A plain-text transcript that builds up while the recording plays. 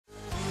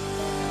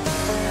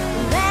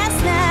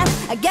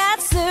I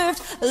got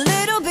served a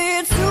little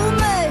bit too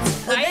much.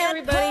 Hi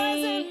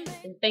everybody,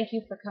 and thank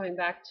you for coming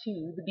back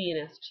to the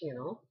B&S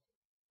channel.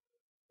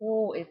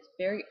 Oh, it's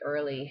very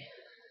early.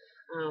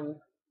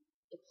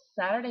 It's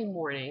Saturday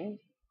morning,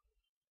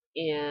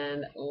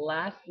 and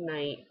last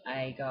night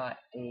I got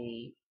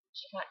a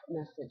chat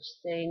message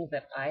saying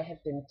that I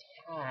have been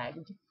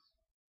tagged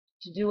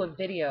to do a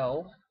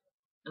video.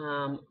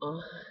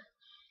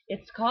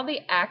 It's called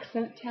the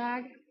accent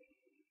tag.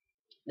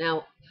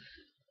 Now,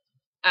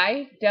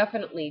 I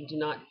definitely do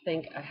not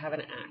think I have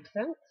an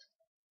accent.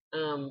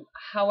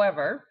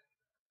 However,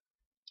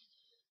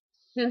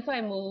 since I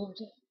moved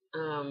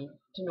to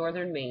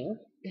northern Maine,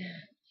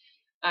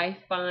 I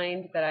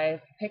find that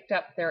I've picked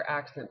up their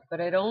accent, but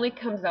it only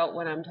comes out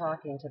when I'm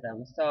talking to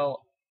them.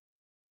 So,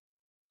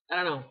 I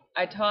don't know.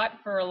 I taught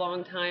for a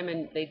long time,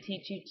 and they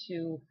teach you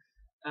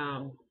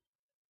to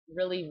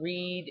really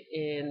read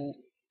and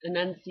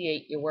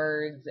enunciate your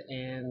words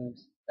and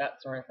that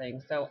sort of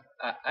thing. So,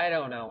 I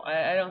don't know.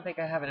 I don't think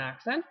I have an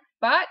accent,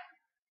 but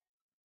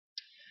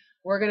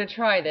we're going to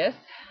try this.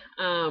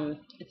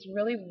 It's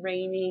really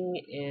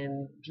raining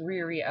and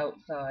dreary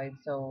outside,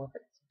 so if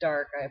it's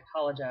dark, I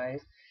apologize.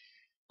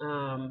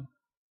 And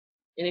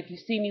if you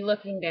see me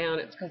looking down,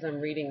 it's because I'm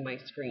reading my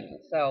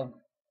screen. So,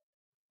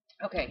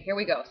 okay, here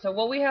we go. So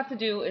what we have to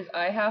do is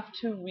I have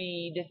to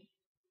read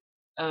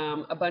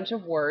a bunch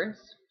of words,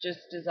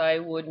 just as I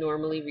would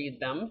normally read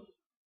them.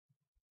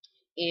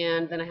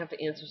 And then I have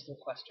to answer some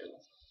questions.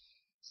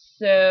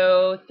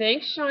 So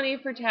thanks, Shawnee,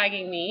 for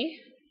tagging me.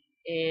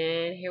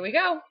 And here we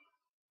go.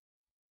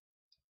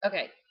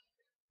 Okay.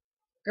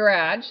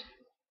 Garage.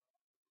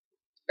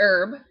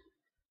 Herb.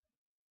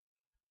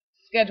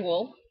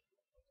 Schedule.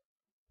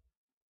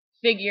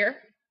 Figure.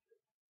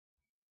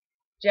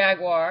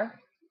 Jaguar.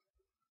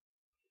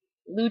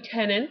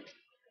 Lieutenant.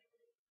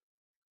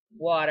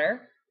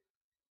 Water.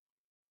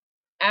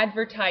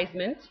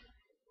 Advertisement.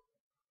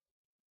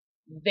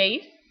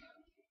 Vase.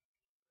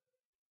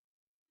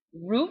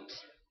 Root.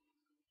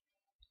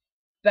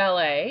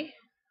 Ballet.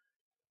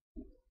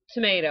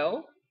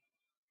 Tomato.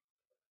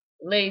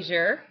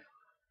 Leisure.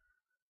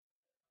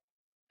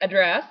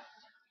 Address.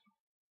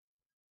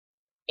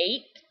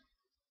 8.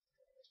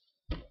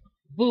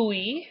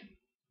 Buoy.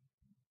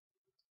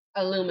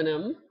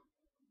 Aluminum.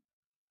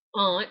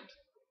 Aunt.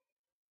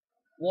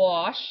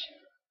 Wash.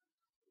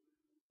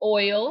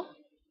 Oil.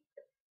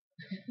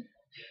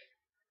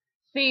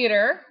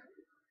 Theater.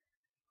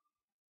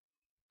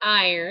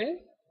 Iron.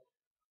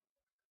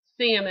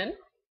 Salmon.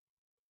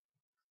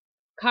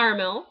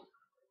 Caramel.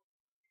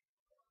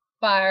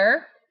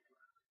 Fire.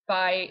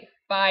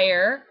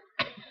 Fire.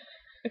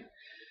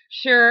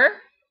 Sure.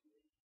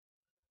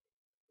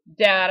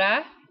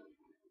 Data.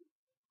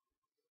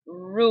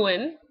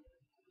 Ruin.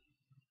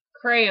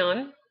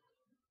 Crayon.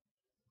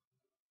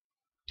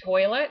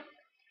 Toilet.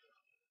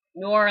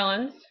 New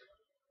Orleans.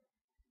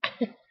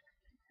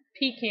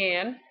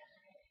 Pecan.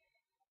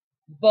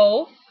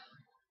 Both.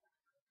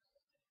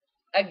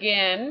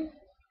 Again.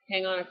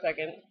 Hang on a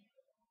second.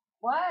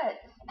 What?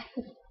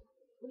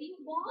 What do you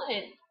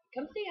want?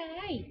 Come say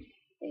hi.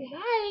 Say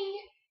hi.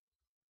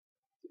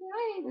 Say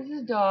hi. This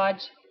is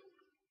Dodge.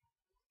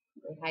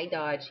 Say hi,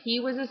 Dodge. He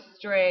was a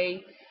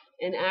stray,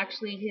 and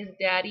actually his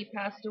daddy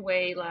passed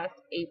away last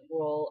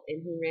April,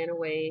 and he ran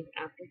away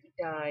after he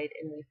died,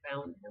 and we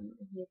found him.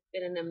 He's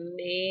been an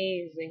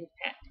amazing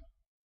pet.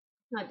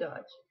 Not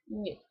Dodge.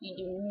 Yes, he's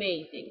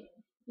amazing.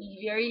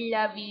 He's very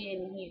loving,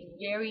 and he's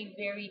very,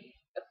 very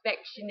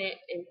affectionate,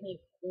 and he's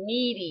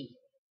needy.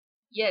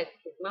 Yes,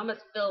 because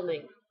Mama's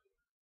filming,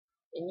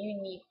 and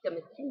you need some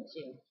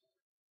attention.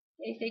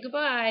 Okay, say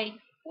goodbye.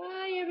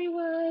 Bye,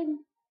 everyone.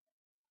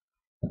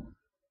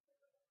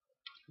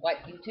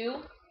 What, you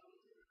too?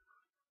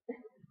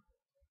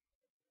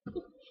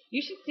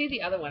 You should see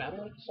the other one. I'm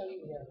going to show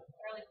you the other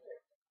one.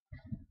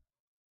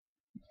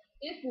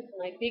 This is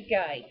my big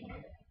guy.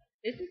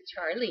 This is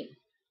Charlie.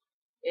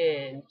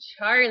 And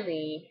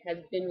Charlie has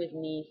been with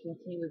me since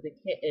he was a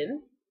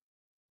kitten.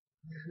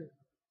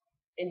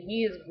 And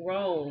he has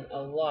grown a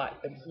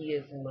lot, but he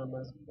is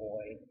Mama's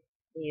boy.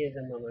 He is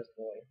a Mama's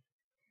boy.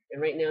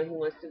 And right now he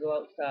wants to go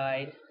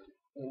outside.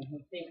 And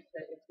he thinks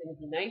that it's going to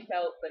be nice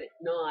out, but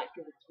it's not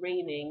because it's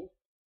raining.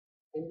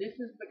 And this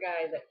is the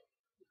guy that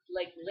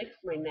like licks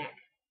my neck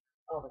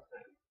all the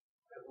time.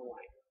 I don't know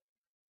why.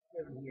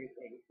 Here's a weird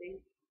thing. See?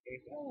 There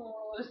he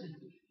goes.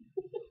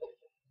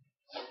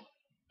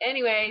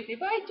 Anyway, say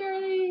bye,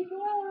 Charlie.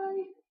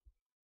 Bye.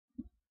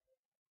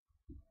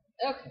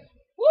 Okay.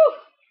 Woo!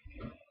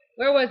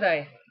 Where was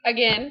I?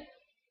 Again.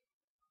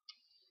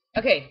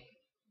 Okay.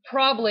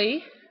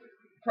 Probably.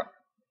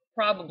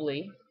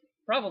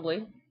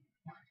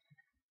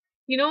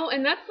 You know,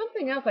 and that's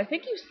something else. I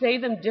think you say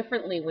them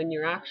differently when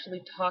you're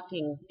actually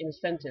talking in a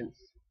sentence.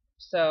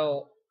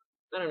 So,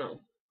 I don't know.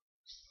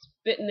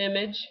 Spitting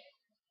image.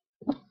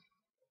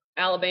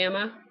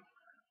 Alabama.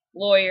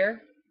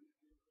 Lawyer.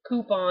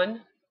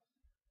 Coupon.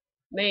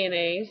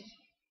 Mayonnaise.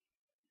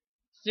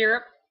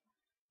 Syrup.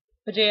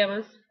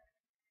 Pajamas.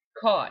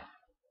 Caught.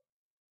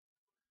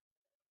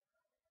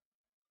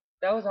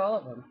 That was all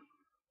of them.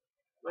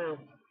 Wow.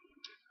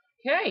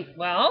 Okay,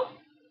 well,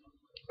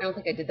 I don't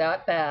think I did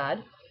that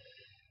bad.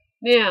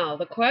 Now,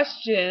 the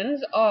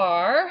questions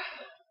are,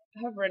 I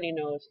have runny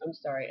nose, I'm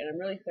sorry, and I'm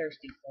really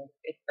thirsty, so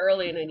it's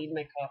early and I need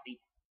my coffee.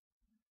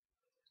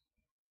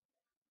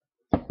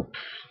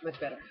 Much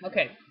better.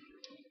 Okay.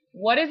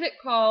 What is it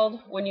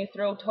called when you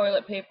throw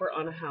toilet paper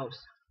on a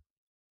house?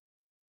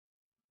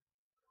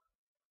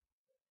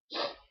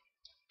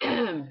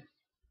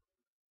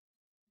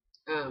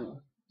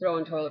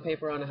 Throwing toilet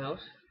paper on a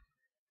house?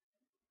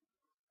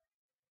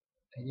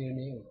 I don't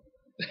know.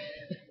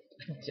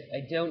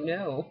 I don't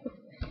know.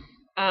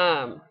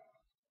 Um,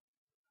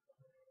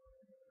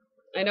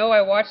 I know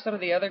I watched some of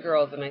the other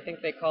girls and I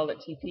think they called it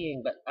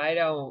TPing, but I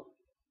don't,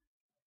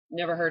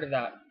 never heard of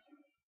that.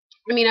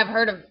 I mean, I've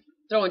heard of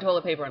throwing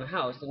toilet paper on a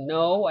house, and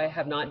no, I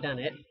have not done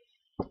it.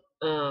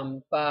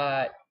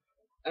 But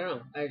I don't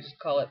know. I just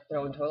call it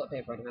throwing toilet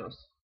paper on a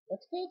house.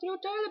 Let's go throw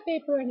toilet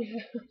paper on a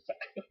house.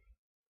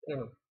 I don't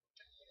know.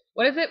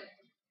 What is it?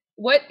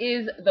 What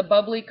is the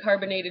bubbly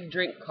carbonated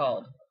drink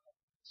called?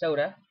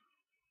 Soda.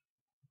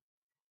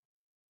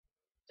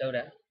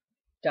 Soda.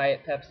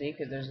 Diet Pepsi,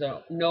 because there's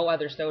no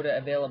other soda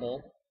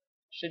available.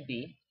 Should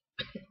be.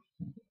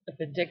 I'm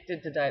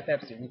addicted to Diet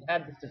Pepsi. We've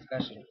had this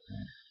discussion.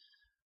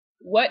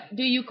 What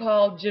do you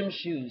call gym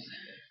shoes?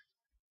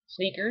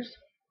 Sneakers?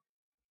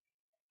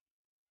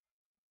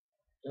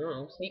 I don't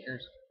know.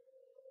 Sneakers.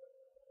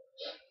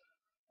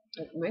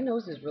 My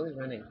nose is really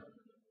running.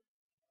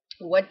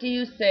 What do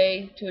you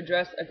say to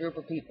address a group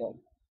of people?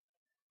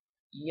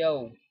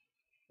 Yo.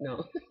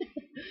 No.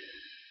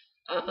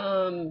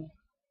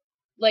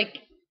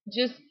 Like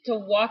just to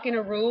walk in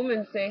a room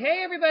and say,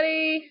 "Hey,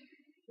 everybody."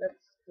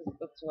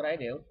 That's what I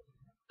do.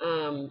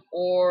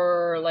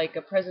 Or like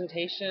a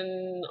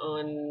presentation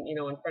on,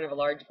 in front of a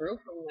large group.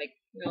 I'm like,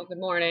 good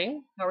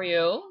morning. How are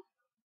you?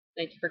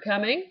 Thank you for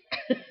coming.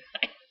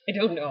 I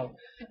don't know.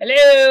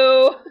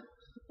 Hello.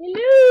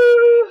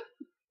 Hello.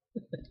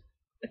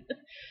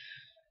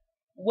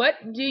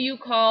 What do you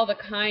call the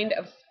kind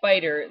of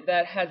spider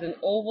that has an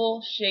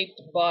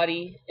oval-shaped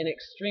body and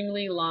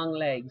extremely long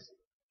legs?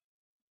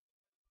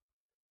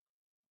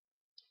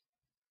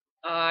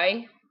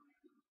 I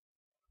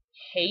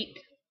hate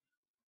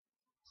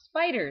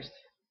spiders.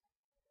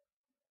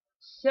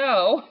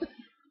 So,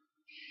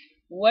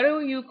 what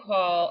do you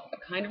call a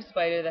kind of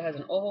spider that has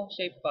an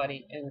oval-shaped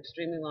body and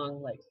extremely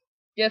long legs?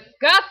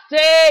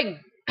 Disgusting!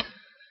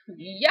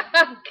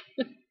 Yuck!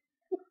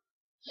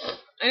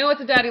 I know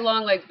it's a daddy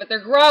long legs, but they're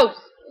gross.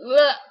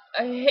 Ugh,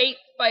 I hate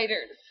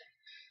spiders.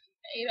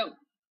 I hate them.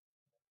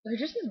 They're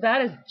just as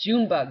bad as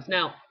June bugs.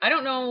 Now, I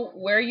don't know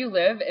where you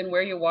live and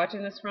where you're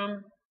watching this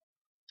from,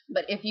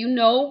 but if you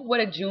know what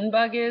a June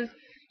bug is,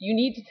 you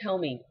need to tell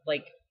me.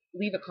 Like,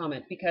 leave a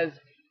comment, because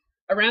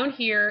around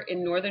here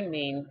in northern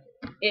Maine,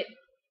 it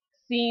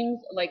seems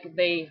like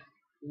they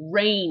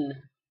rain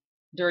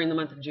during the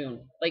month of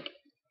June. Like,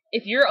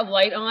 if your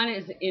light on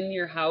is in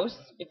your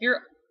house, if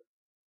your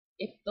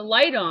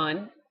light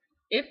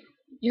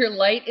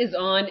is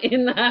on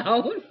in the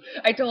house,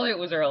 I told you it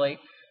was early.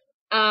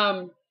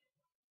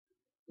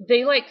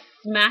 They like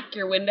smack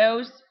your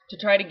windows to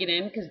try to get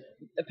in because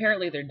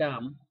apparently they're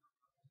dumb.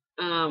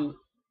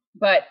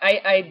 But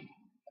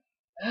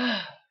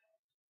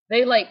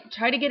they like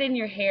try to get in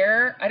your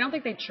hair. I don't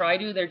think they try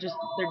to. They're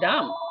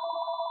dumb.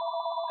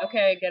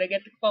 Okay, gotta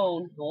get the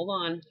phone. Hold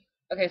on.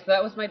 Okay, so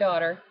that was my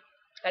daughter.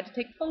 Had to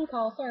take the phone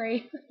call.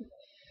 Sorry.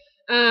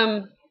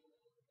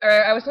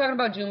 I was talking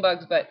about June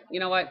bugs, but you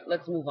know what?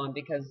 Let's move on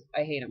because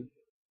I hate them.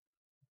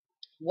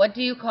 What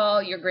do you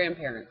call your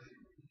grandparents?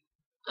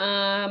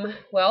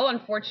 Well,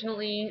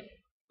 unfortunately,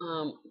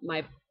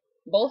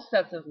 both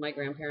sets of my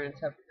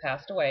grandparents have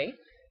passed away,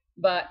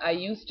 but I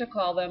used to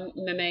call them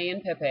Meme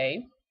and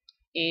Pepe,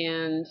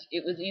 and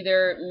it was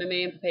either Meme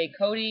and Pepe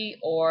Cody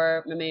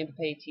or Meme and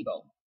Pepe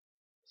Tebow.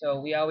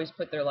 So we always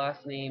put their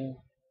last name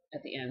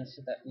at the end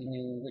so that we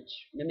knew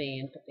which Meme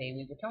and Pepe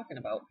we were talking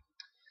about.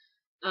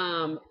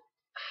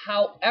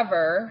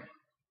 However,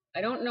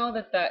 I don't know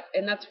that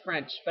and that's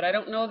French, but I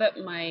don't know that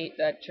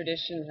that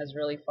tradition has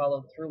really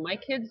followed through. My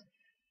kids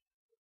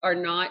are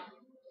not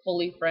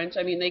fully French.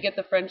 I mean, they get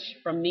the French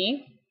from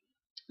me,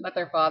 but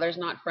their father's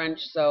not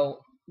French,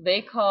 so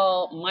they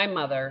call my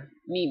mother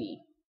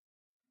Mimi.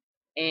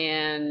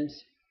 And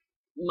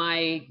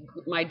my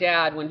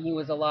dad, when he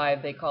was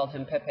alive, they called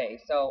him Pepe.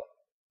 So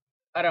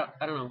I don't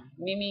know.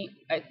 Mimi,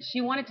 I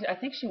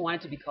think she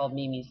wanted to be called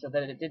Mimi so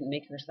that it didn't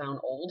make her sound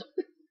old.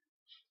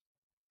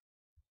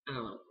 I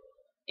don't know.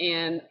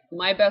 And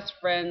my best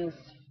friend's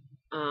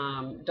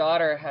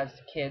daughter has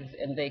kids,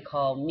 and they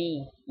call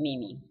me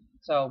Mimi.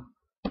 So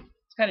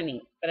it's kind of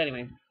neat. But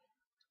anyway,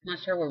 not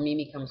sure where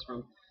Mimi comes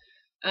from.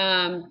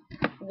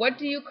 What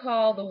do you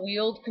call the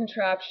wheeled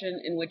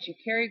contraption in which you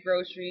carry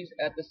groceries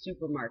at the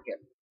supermarket?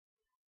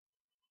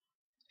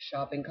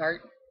 Shopping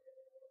cart?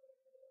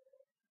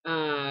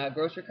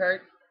 Grocery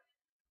cart?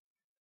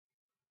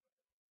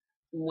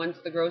 Once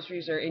the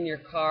groceries are in your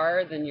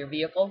car, then your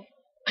vehicle?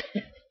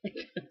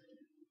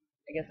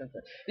 I guess that's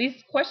it.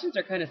 These questions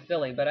are kind of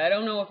silly, but I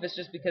don't know if it's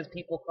just because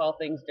people call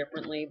things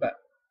differently, but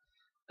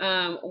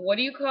What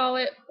do you call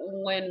it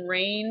when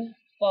rain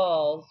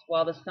falls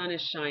while the sun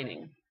is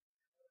shining?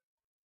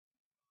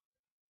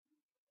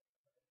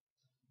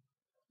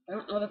 I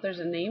don't know that there's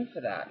a name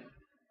for that.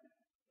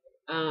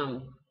 I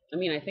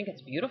mean, I think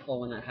it's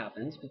beautiful when that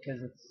happens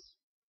because it's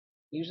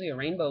usually a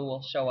rainbow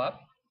will show up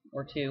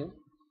or two.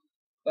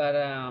 But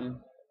I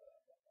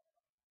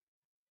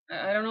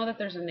don't know that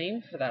there's a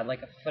name for that,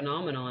 like a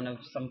phenomenon of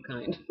some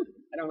kind.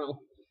 I don't know.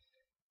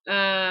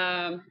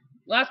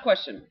 Last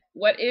question.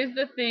 What is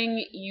the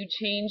thing you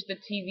change the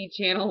TV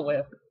channel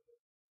with?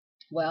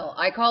 Well,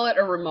 I call it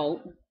a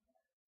remote.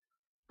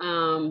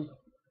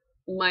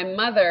 My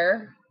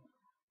mother,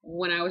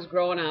 when I was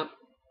growing up,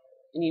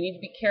 and you need to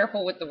be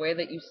careful with the way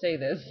that you say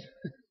this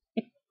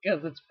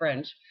because it's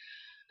French.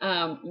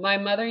 My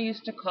mother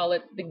used to call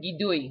it the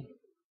guidouille.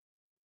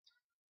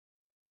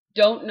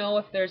 Don't know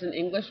if there's an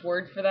English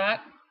word for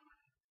that,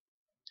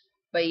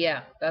 but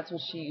yeah, that's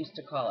what she used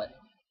to call it.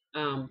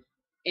 And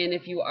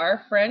if you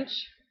are French,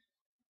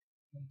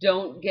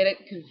 don't get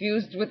it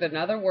confused with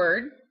another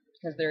word,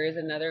 because there is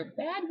another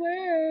bad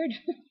word.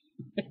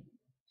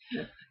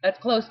 That's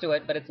close to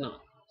it, but it's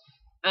not.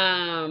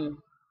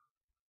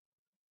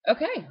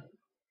 Okay.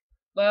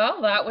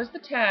 Well, that was the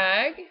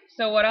tag.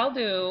 So what I'll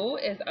do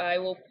is I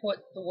will put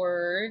the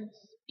words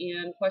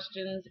and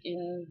questions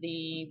in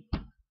the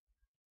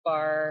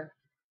bar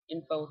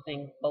info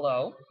thing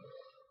below.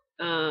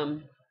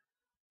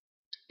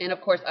 And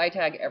of course, I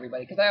tag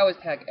everybody, because I always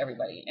tag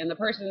everybody. And the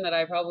person that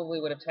I probably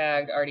would have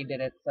tagged already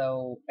did it,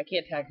 so I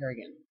can't tag her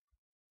again.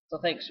 So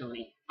thanks,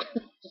 Shoni.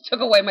 Just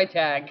took away my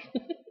tag.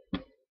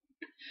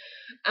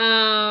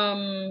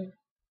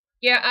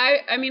 Yeah,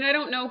 I mean, I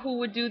don't know who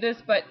would do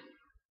this, but,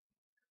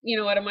 you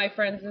know, out of my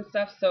friends and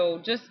stuff, so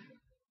just,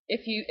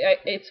 if you,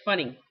 it's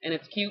funny, and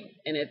it's cute,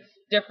 and it's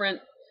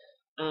different,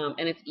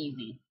 and it's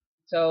easy.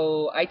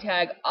 So I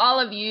tag all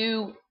of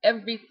you,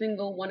 every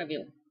single one of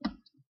you.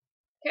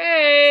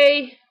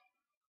 Okay.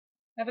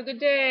 Have a good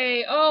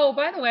day. Oh,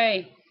 by the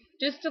way,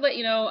 just to let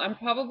you know, I'm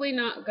probably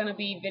not going to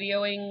be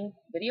videotaping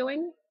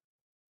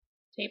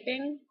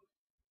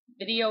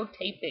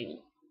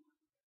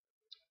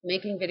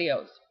making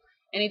videos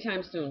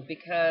anytime soon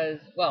because,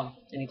 well,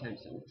 anytime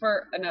soon,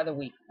 for another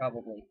week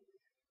probably.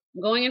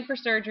 I'm going in for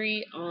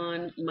surgery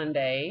on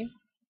Monday,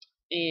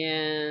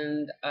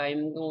 and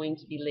I'm going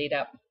to be laid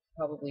up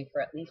probably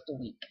for at least a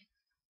week.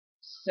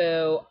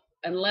 So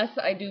unless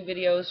I do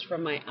videos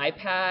from my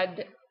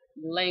iPad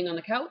laying on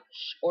the couch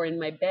or in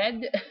my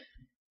bed,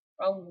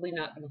 probably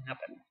not going to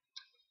happen.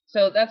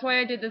 So that's why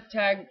I did this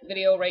tag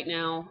video right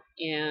now,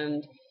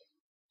 and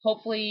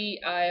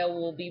hopefully I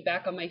will be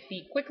back on my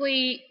feet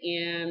quickly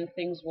and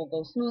things will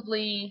go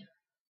smoothly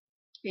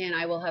and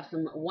I will have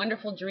some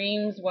wonderful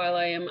dreams while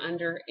I am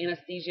under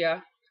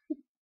anesthesia.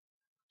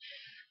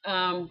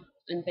 And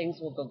things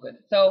will go good.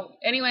 So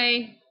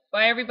anyway,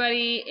 bye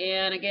everybody,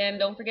 and again,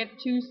 don't forget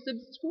to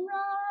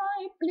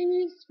subscribe,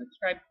 please.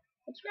 Subscribe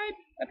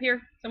up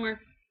here somewhere.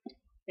 I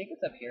think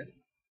it's up here.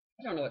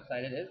 I don't know what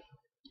side it is.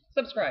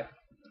 Subscribe.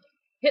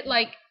 Hit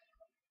like,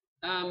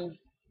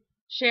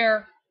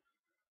 share,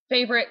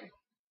 favorite,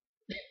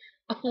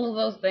 all of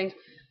those things.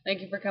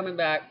 Thank you for coming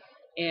back,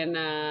 and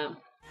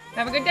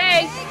have a good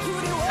day.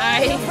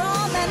 Bye.